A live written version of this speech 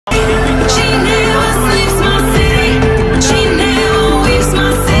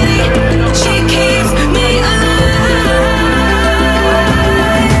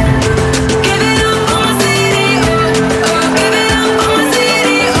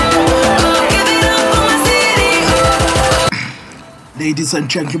Ladies and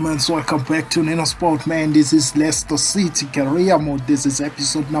gentlemen, welcome back to Nino Sport, man. This is Leicester City career mode. This is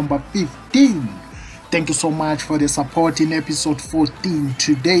episode number 15. Thank you so much for the support in episode 14.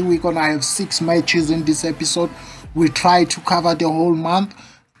 Today we're gonna have 6 matches in this episode. We try to cover the whole month,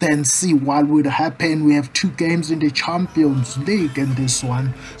 then see what will happen. We have 2 games in the Champions League in this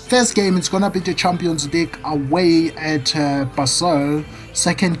one. First game is gonna be the Champions League away at Basel.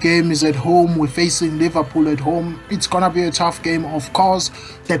 Second game is at home. We're facing Liverpool at home. It's gonna be a tough game, of course.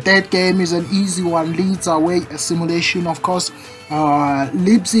 The third game is an easy one. Leeds away, a simulation, of course.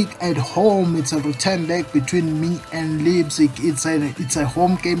 Leipzig at home. It's a return leg between me and Leipzig. It's a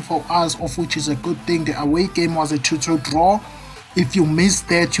home game for us, of which is a good thing. The away game was a 2-2 draw. If you missed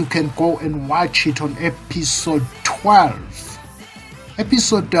that, you can go and watch it on episode 12.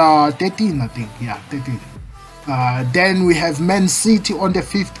 Episode 13, I think. Yeah, 13. Then we have Man City on the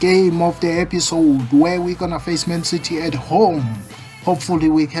 5th game of the episode, where we're gonna face Man City at home. Hopefully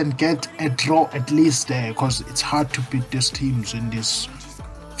we can get a draw at least there, because it's hard to beat these teams in this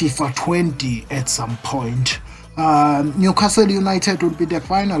FIFA 20 at some point. Newcastle United will be the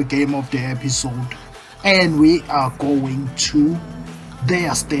final game of the episode, and we are going to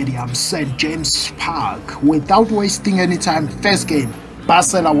their stadium, St. James Park. Without wasting any time, first game,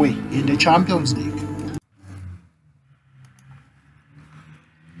 Basel away in the Champions League.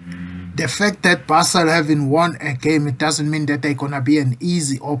 The fact that Basel haven't won a game, it doesn't mean that they're gonna be an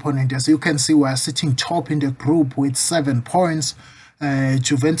easy opponent. As you can see, we're sitting top in the group with 7 points.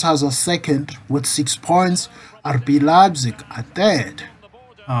 Juventus are second with 6 points. RB Leipzig are third.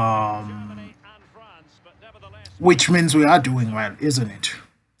 Which means we are doing well, isn't it?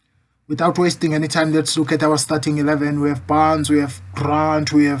 Without wasting any time, let's look at our starting 11. We have Barnes, we have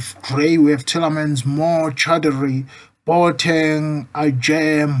Grant, we have Gray, we have Tillemans, Moore, Chaudhary, Boateng,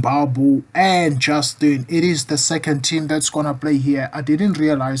 Ajay, Babu, and Justin. It is the second team that's gonna play here. I didn't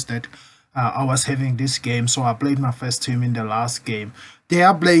realize that I was having this game, so I played my first team in the last game. They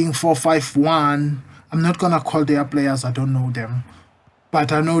are playing 4-5-1. I'm not gonna call their players, I don't know them.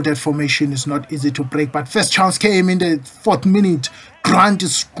 But I know that formation is not easy to break. But first chance came in the 4th minute. Grant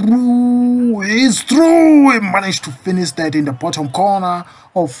is through. He's through. He managed to finish that in the bottom corner,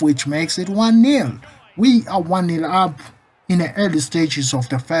 of which makes it 1-0. We are 1-0 up in the early stages of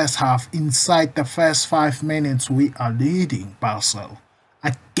the first half. Inside the first 5 minutes, we are leading Basel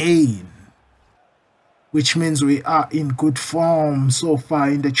again, which means we are in good form so far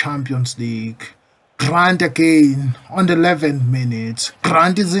in the Champions League. Grant again on the 11th minute.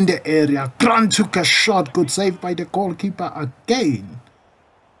 Grant is in the area. Grant took a shot. Good save by the goalkeeper again.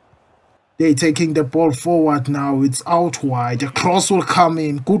 They're taking the ball forward now. It's out wide. The cross will come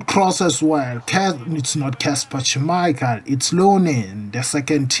in. Good cross as well. It's not Casper Schmeichel. It's Lonin, the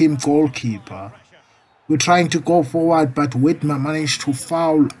second team goalkeeper. We're trying to go forward, but Witt managed to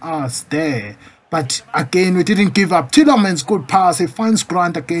foul us there. But again, we didn't give up. Tillemans, good pass. He finds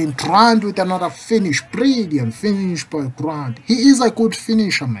Grant again. Grant with another finish. Brilliant finish by Grant. He is a good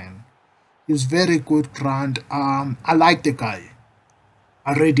finisher, man. He's very good, Grant. I like the guy.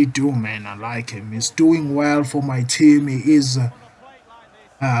 I really do, man. I like him. He's doing well for my team. He is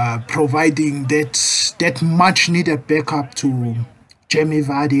providing that much needed backup to Jamie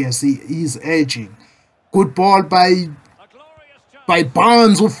Vardy as he is edging. Good ball by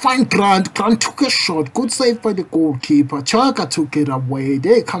Barnes. Will find Grant. Grant took a shot. Good save by the goalkeeper. Chaka took it away.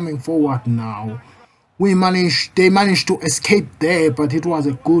 They're coming forward now. They managed to escape there, but it was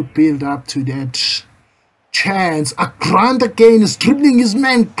a good build up to that chance. Grant again is dribbling his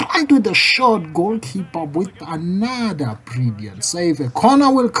man. Grant with a shot. Goalkeeper with another brilliant save. A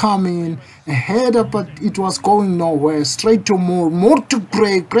corner will come in. A header, but it was going nowhere. Straight to Moore. Moore to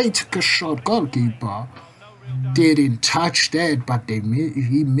Gray. Gray took a shot. Goalkeeper didn't touch that, but he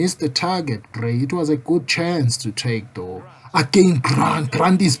missed the target. Gray. It was a good chance to take though. Again,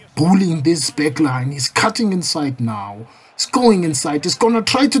 Grant is bullying this backline. He's cutting inside now. He's going inside. He's gonna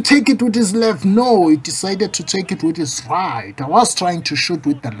try to take it with his left. No, he decided to take it with his right. I was trying to shoot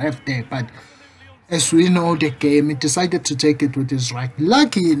with the left there, but as we know the game, he decided to take it with his right.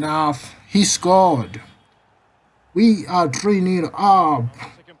 Lucky enough, he scored. We are 3-0 up.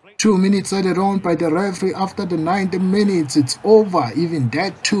 2 minutes added on by the referee after the 90 minutes. It's over. Even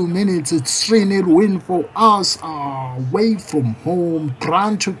that 2 minutes, it's 3-0 win for us away from home.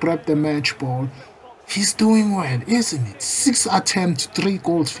 Grant to grab the match ball. He's doing well, isn't it? 6 attempts, 3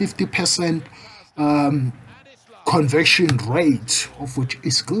 goals, 50% conversion rate, of which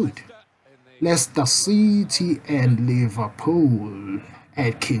is good. Leicester City and Liverpool.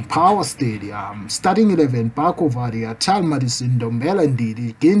 at King Power Stadium. Starting 11, Bako Varia, Tal Madison, Ndombele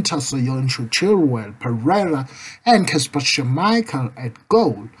Ndidi, Ginter Soyoncho, Chilwell, Pereira, and Casper Schmeichel at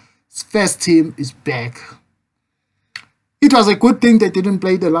goal. His first team is back. It was a good thing they didn't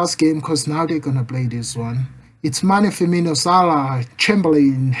play the last game because now they're going to play this one. It's Mane, Firmino, Salah,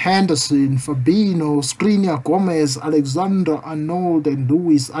 Chamberlain, Henderson, Fabinho, Skriniar, Gomez, Alexander-Arnold, and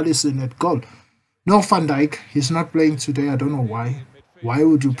Luis Alisson at goal. No Van Dijk, he's not playing today, I don't know why. Why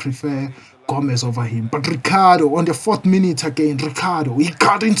would you prefer Gomez over him? But Ricardo, on the 4th minute again, Ricardo, he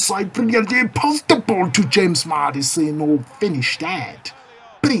got inside brilliantly, passed the ball to James Maddison. Oh, finish that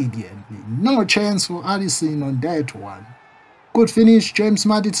brilliantly. No chance for Alisson on that one. Good finish, James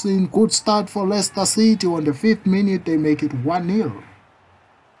Maddison. Good start for Leicester City. On the 5th minute, they make it 1-0.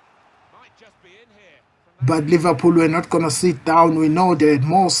 But Liverpool were not going to sit down. We know that.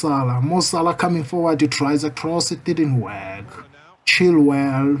 Mo Salah coming forward. He tries a cross. It didn't work.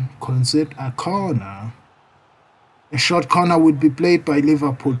 Chilwell concept a corner. A short corner would be played by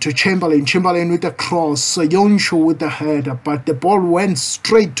Liverpool to Chamberlain. Chamberlain with a cross. Soyuncu with the header. But the ball went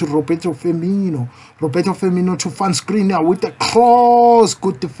straight to Roberto Firmino. Roberto Firmino to Van Skriniar with the cross.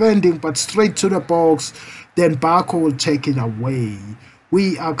 Good defending, but straight to the box. Then Barco will take it away.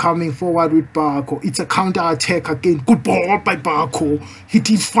 We are coming forward with Barco. It's a counter-attack again. Good ball by Barco. He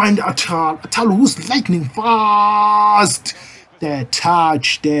did find Atal. Atal who's lightning fast. The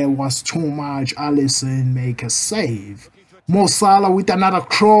touch there was too much. Alisson make a save. Mo Salah with another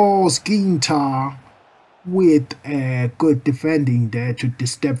cross. Ginter with a good defending there to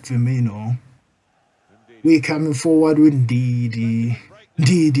disturb Firmino. We're coming forward with Ndidi.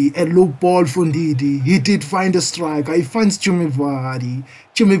 Ndidi, a low ball for Ndidi. He did find a striker. He finds Jimmy Vardy.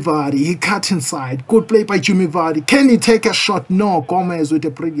 Jimmy Vardy, he cut inside. Good play by Jimmy Vardy. Can he take a shot? No. Gomez with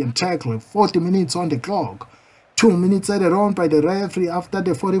a brilliant tackle. 40 minutes on the clock. 2 minutes added on by the referee after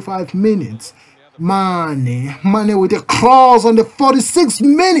the 45 minutes. Mane with a cross on the 46th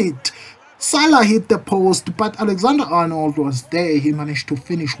minute. Salah hit the post, but Alexander-Arnold was there. He managed to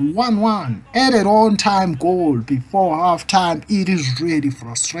finish 1-1. Added on time goal before half-time. It is really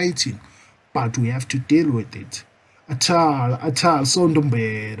frustrating, but we have to deal with it. Atal, so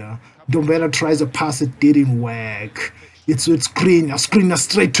Ndombele. Ndombele tries a pass, it didn't work. It's with Skriniar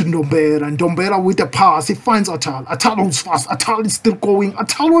straight to Ndombele, and Ndombele with the pass, he finds Atal. Atal holds fast, Atal is still going,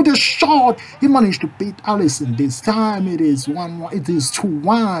 Atal with a shot. He managed to beat Alisson. This time it is 1-1, it is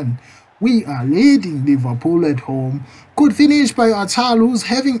 2-1. We are leading Liverpool at home. Good finish by Atal, who's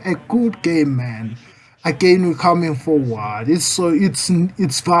having a good game, man. Again, we're coming forward. It's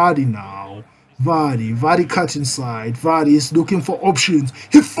Vardy now. Vardy cut inside. Vardy is looking for options.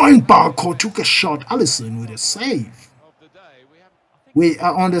 He finds Barco, took a shot. Alisson with a save. We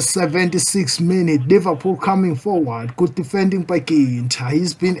are on the 76th minute. Liverpool coming forward. Good defending by Ginter.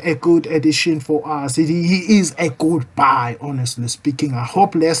 He's been a good addition for us. He is a good buy, honestly speaking. I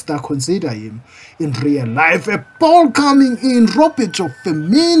hope Leicester consider him in real life. A ball coming in. Roberto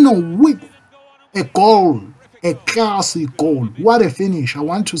Firmino with a goal. A classic goal. What a finish. I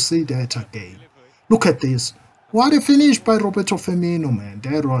want to see that again. Look at this. What a finish by Roberto Firmino, man.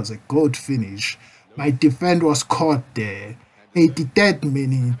 That was a good finish. My defender was caught there. 83rd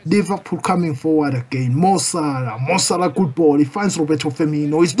minute, Liverpool coming forward again. Mo Salah, good ball. He finds Roberto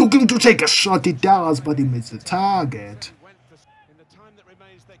Firmino. He's looking to take a shot. He does, but he misses the target.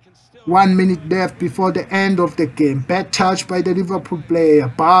 1 minute left before the end of the game. Bad touch by the Liverpool player.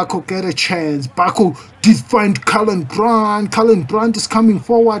 Barco get a chance. Barco did find Cullen Brandt. Cullen Brandt is coming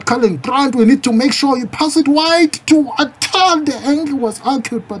forward. Cullen Brandt, we need to make sure you pass it wide to Atal. The angle was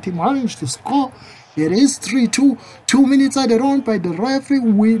accurate, but he managed to score. It is 3-2. 2 minutes added on by the referee.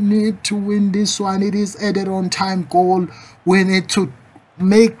 We need to win this one. It is added on time goal. We need to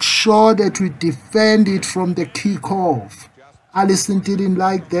make sure that we defend it from the kickoff. Alisson didn't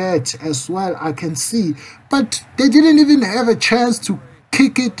like that as well, I can see. But they didn't even have a chance to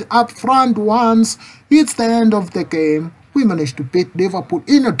kick it up front once. It's the end of the game. We managed to beat Liverpool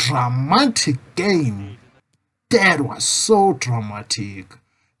in a dramatic game. That was so dramatic.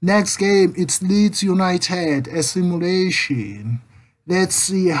 Next game, it's Leeds United, a simulation. Let's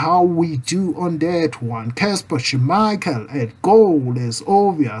see how we do on that one. Casper Schmeichel at goal, as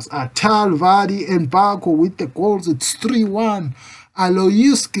obvious. Atal, Vardy, and Barco with the goals. It's 3-1.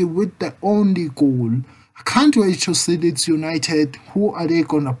 Aloyski with the only goal. I can't wait to see Leeds United. Who are they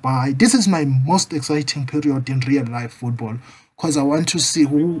gonna buy? This is my most exciting period in real life football, because I want to see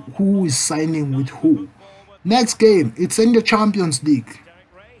who is signing with who. Next game, it's in the Champions League.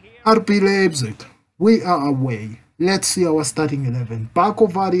 RB Leipzig, we are away. Let's see our starting 11.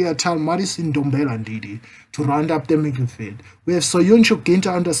 Bako Vardiatal, Madison, Ndombela, Ndidi to round up the midfield. We have Soyuncu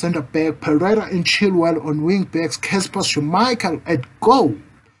Ginter under center back, Pereira and Chilwell on wing backs, Casper Schmeichel at goal.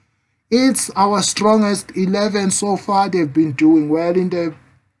 It's our strongest 11 so far. They've been doing well in the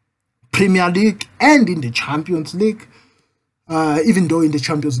Premier League and in the Champions League. Even though in the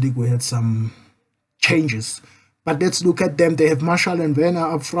Champions League we had some changes. But let's look at them. They have Marshall and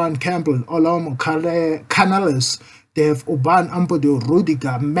Werner up front, Campbell, Olmo, Canales. They have Oban, Ambodo,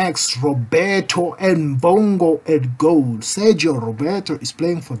 Rudiger, Max, Roberto, and Bongo at goal. Sergio Roberto is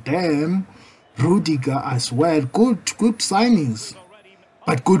playing for them. Rudiger as well. Good signings.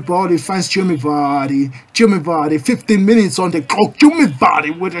 But good ball, he finds Jimmy Vardy. Jimmy Vardy, 15 minutes on the clock. Jimmy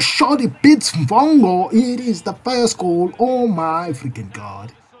Vardy with a shot, he beats Bongo. It is the first goal. Oh my freaking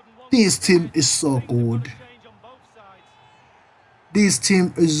God. This team is so good. This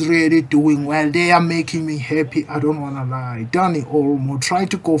team is really doing well. They are making me happy. I don't want to lie. Danny Olmo trying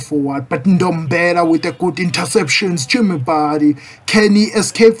to go forward, but Ndombela with the good interceptions. Jimmy Vardy. Can he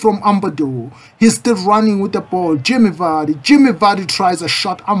escape from Ambodo? He's still running with the ball. Jimmy Vardy. Jimmy Vardy tries a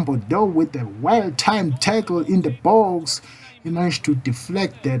shot. Ambodo with a well-timed tackle in the box. He managed to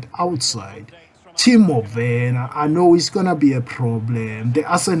deflect that outside. Timo Werner, I know it's gonna be a problem.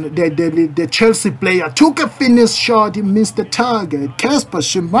 The Chelsea player took a finish shot, he missed the target. Casper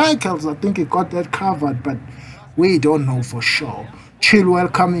Schmeichel, I think he got that covered, but we don't know for sure. Chilwell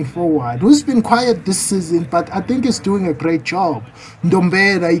coming forward, who's been quiet this season, but I think he's doing a great job.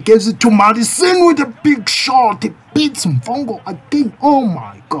 Ndombela, he gives it to Madison with a big shot. He beats Mfongo again. Oh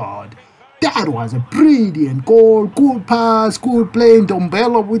my God. That was a brilliant goal, good pass, good play.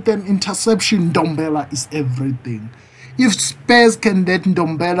 Ndombela with an interception. Ndombela is everything. If Spurs can let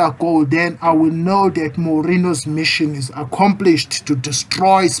Ndombela go, then I will know that Mourinho's mission is accomplished to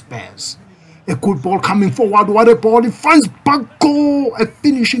destroy Spurs. A good ball coming forward. What a ball! He finds Bako. A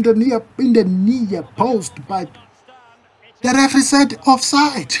finish in the near post, but the referee said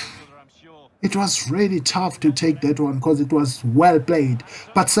offside. It was really tough to take that one because it was well played.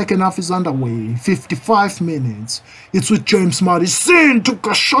 But second half is underway. 55 minutes. It's with James Madison. Took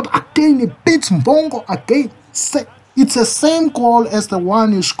a shot again. He beats Mbongo again. It's the same goal as the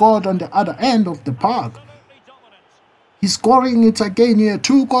one he scored on the other end of the park. He's scoring it again here.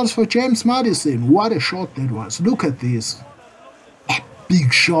 2 goals for James Madison. What a shot that was. Look at this. A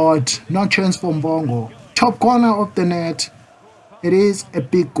big shot. No chance for Mbongo. Top corner of the net. It is a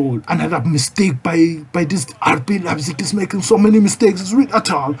big goal. Another mistake by this RB Leipzig is making so many mistakes. It's with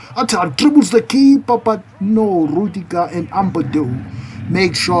Atal. Atal dribbles the keeper, but no, Rudiger and Ambodo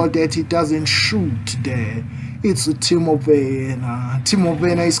make sure that he doesn't shoot there. It's Timo Werner. Timo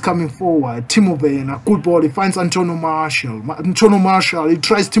Werner is coming forward. Timo Werner, good ball. He finds Antonio Martial. Antonio Martial, he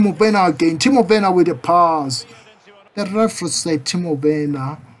tries Timo Werner again. Timo Werner with a pass. The referee said, Timo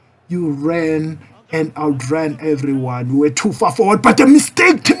Werner, you ran and outran everyone. We were too far forward, but a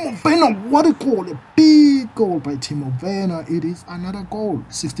mistake. Timo Werner, what a goal. A big goal by Timo Werner. It is another goal.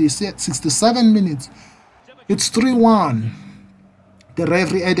 67 minutes. It's 3-1. The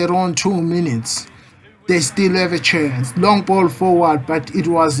referee added on 2 minutes. They still have a chance. Long ball forward, but it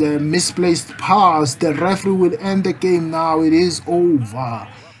was a misplaced pass. The referee will end the game now. It is over.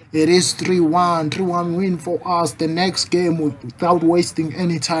 It is 3-1. 3-1 win for us. The next game without wasting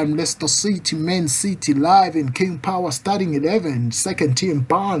any time. Leicester City, Man City live in King Power starting 11. Second team,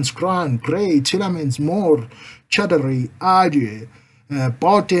 Barnes, Grant, Gray, Tillemans, Moore, Chaudhary, Adje,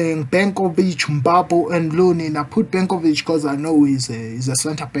 Boateng, Benkovic, Mbabu, and Looney. I put Benkovic because I know he's a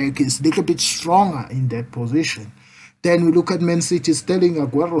centre back. He's a little bit stronger in that position. Then we look at Man City, Sterling,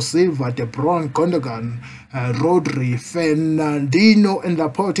 Aguero, Silva, De Bruyne, Gundogan, Rodri, Fernandinho, and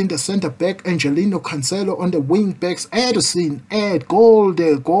Laporte in the centre back, Angelino, Cancelo on the wing backs, Ederson, Ed,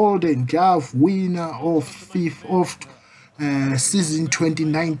 Golden Glove winner of season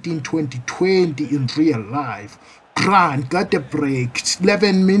 2019-2020 in real life. Grant got the break,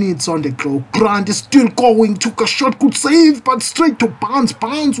 11 minutes on the clock. Grant is still going, took a shot, good save, but straight to Barnes.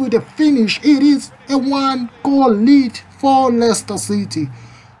 Barnes with a finish. It is a 1-goal lead for Leicester City.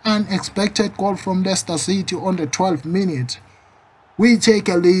 Unexpected goal from Leicester City on the 12th minute. We take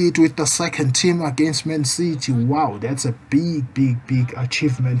a lead with the second team against Man City. Wow, that's a big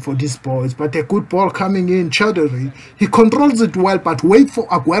achievement for these boys. But a good ball coming in. Chaudhary, he controls it well, but wait for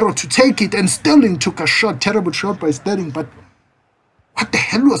Aguero to take it. And Sterling took a shot. Terrible shot by Sterling. But what the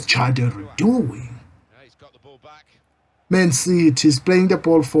hell was Chaudhary doing? He's got the ball back. Man City is playing the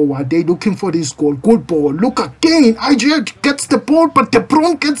ball forward. They're looking for this goal. Good ball. Look again. IGH gets the ball, but De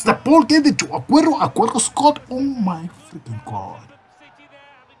Bruyne gets the ball. Gave it to Aguero. Aguero scored. Oh my freaking God.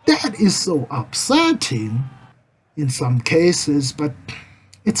 That is so upsetting. in some cases, but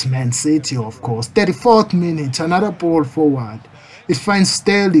it's Man City, of course. 34th minute, another ball forward. It finds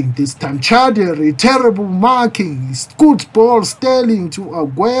Sterling this time. Chaderi, terrible marking. Good ball, Sterling to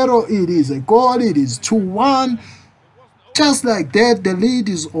Aguero. It is a goal. It is 2-1. Just like that, the lead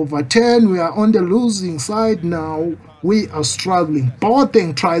is over 10. We are on the losing side now. We are struggling.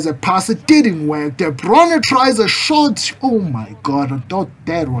 Boateng tries a pass. It didn't work. De Bruyne tries a shot. Oh my God, I thought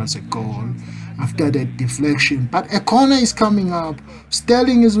that was a goal after that deflection. But a corner is coming up.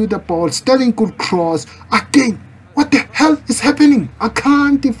 Sterling is with the ball. Sterling could cross. Again, what the hell is happening? I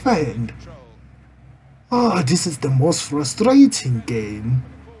can't defend. Oh, this is the most frustrating game.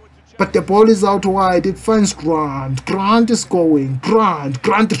 But the ball is out wide. It finds Grant. Grant is going. Grant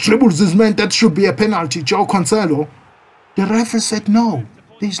dribbles his man. That should be a penalty. Joe Cancelo. The referee said no.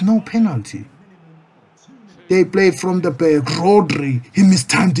 There's no penalty. They play from the back. Rodri. He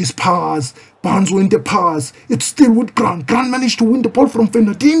mistimed his pass. Barnes win the pass. It's still with Grant. Grant managed to win the ball from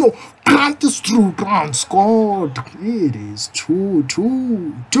Fernandinho. Grant is through. Grant scored. It is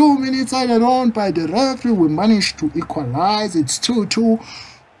 2-2. 2 minutes added on by the referee. We managed to equalize. It's 2-2.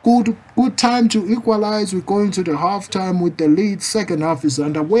 Good time to equalize. We're going to the halftime with the lead. Second half is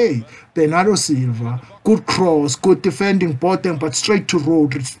underway. Bernardo Silva, good cross, good defending Boateng, but straight to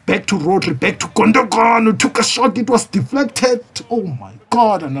Rodri. Back to Rodri, back to Gundogan, who took a shot. It was deflected. Oh my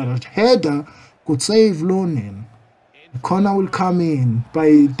God, another header. Could save Lunin. The corner will come in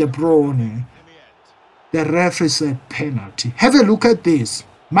by De Bruyne. The referee said penalty. Have a look at this.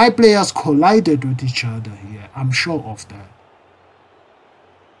 My players collided with each other here. I'm sure of that.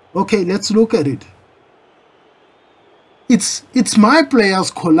 Okay, let's look at it. It's my players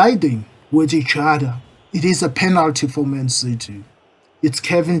colliding with each other. It is a penalty for Man City. It's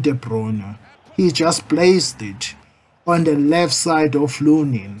Kevin De Bruyne. He just placed it on the left side of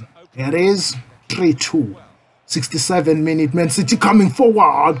Lunin. It is 3-2. 67 minute, Man City coming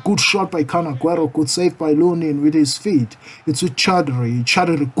forward. Good shot by Aguero. Good save by Lunin with his feet. It's with Chaderi.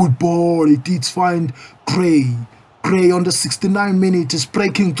 Chaderi, good ball. It did find Gray. Gray on the 69 minute is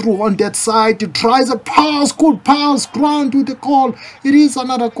breaking through on that side. He tries a pass. Good pass. Grant with the goal. It is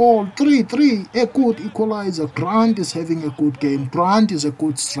another goal. 3-3. A good equalizer. Grant is having a good game. Grant is a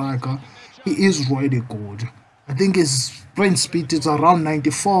good striker. He is really good. I think his sprint speed is around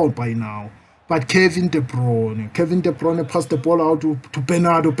 94 by now. But Kevin De Bruyne passed the ball out to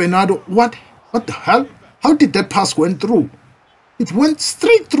Bernardo. Bernardo, what the hell? How did that pass went through? It went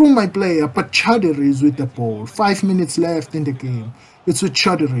straight through my player, but Chaderi is with the ball. 5 minutes left in the game. It's with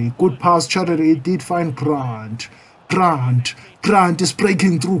Chaderi. Good pass, Chaderi. Did find Grant. Grant is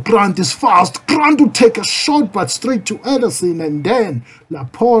breaking through. Grant is fast. Grant will take a shot, but straight to Ederson. And then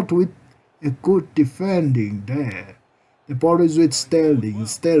Laporte with a good defending there. The ball is with Sterling.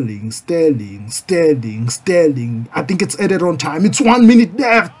 I think it's added on time. It's 1 minute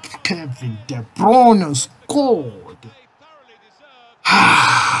left. Kevin De Bruyne scored.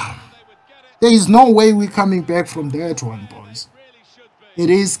 There is no way we're coming back from that one, boys. It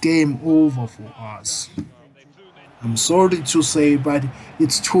is game over for us. I'm sorry to say, but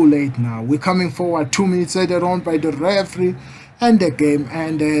it's too late now. We're coming forward 2 minutes added on by the referee, and the game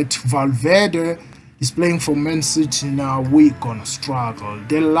ended. Valverde is playing for Man City now. We're gonna struggle.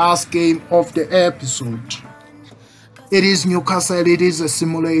 The last game of the episode. It is Newcastle. It is a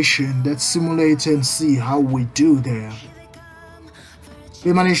simulation. Let's simulate and see how we do there.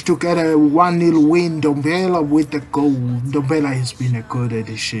 We managed to get a 1-0 win. Ndombele with the goal. Ndombele has been a good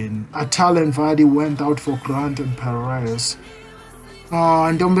addition. Atal and Vardy went out for Grant and Perez.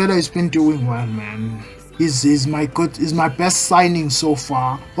 Ndombele has been doing well, man. He's my best signing so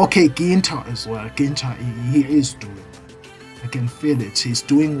far. Okay, Ginter as well. Ginter, he is doing. I can feel it. He's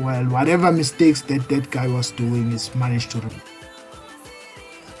doing well. Whatever mistakes that guy was doing, he's managed to.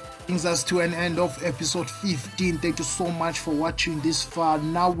 Brings us to an end of episode 15. Thank you so much for watching this far.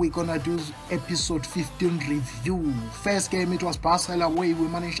 Now we're gonna do episode 15 review. First game, it was Basel away. We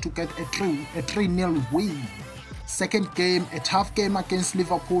managed to get a 3-0 win. Second game, a tough game against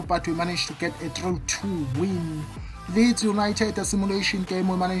Liverpool, but we managed to get a 3-2 win. Leeds United, a simulation game,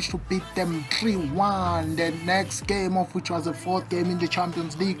 we managed to beat them 3-1. The next game, of which was the fourth game in the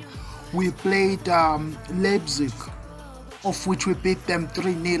Champions League, we played Leipzig, of which we beat them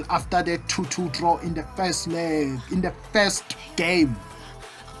 3-0 after the 2-2 draw in the first leg, in the first game,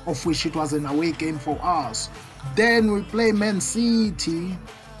 of which it was an away game for us. Then we play Man City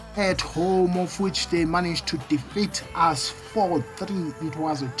at home, of which they managed to defeat us 4-3. It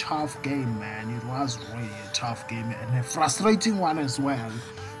was a tough game, man. It was really a tough game and a frustrating one as well.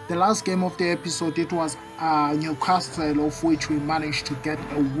 The last game of the episode, it was Newcastle, of which we managed to get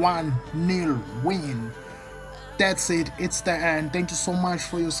a 1-0 win. that's it. It's the end. Thank you so much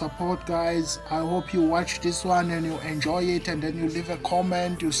for your support, guys. I hope you watch this one and you enjoy it, and then you leave a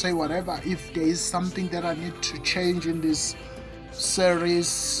comment, you say whatever. If there is something that I need to change in this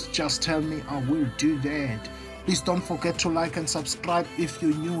series, just tell me, I will do that. Please don't forget to like and subscribe if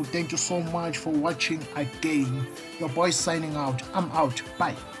you're new. Thank you so much for watching again. Your boy signing out. I'm out.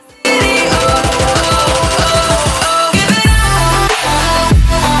 Bye.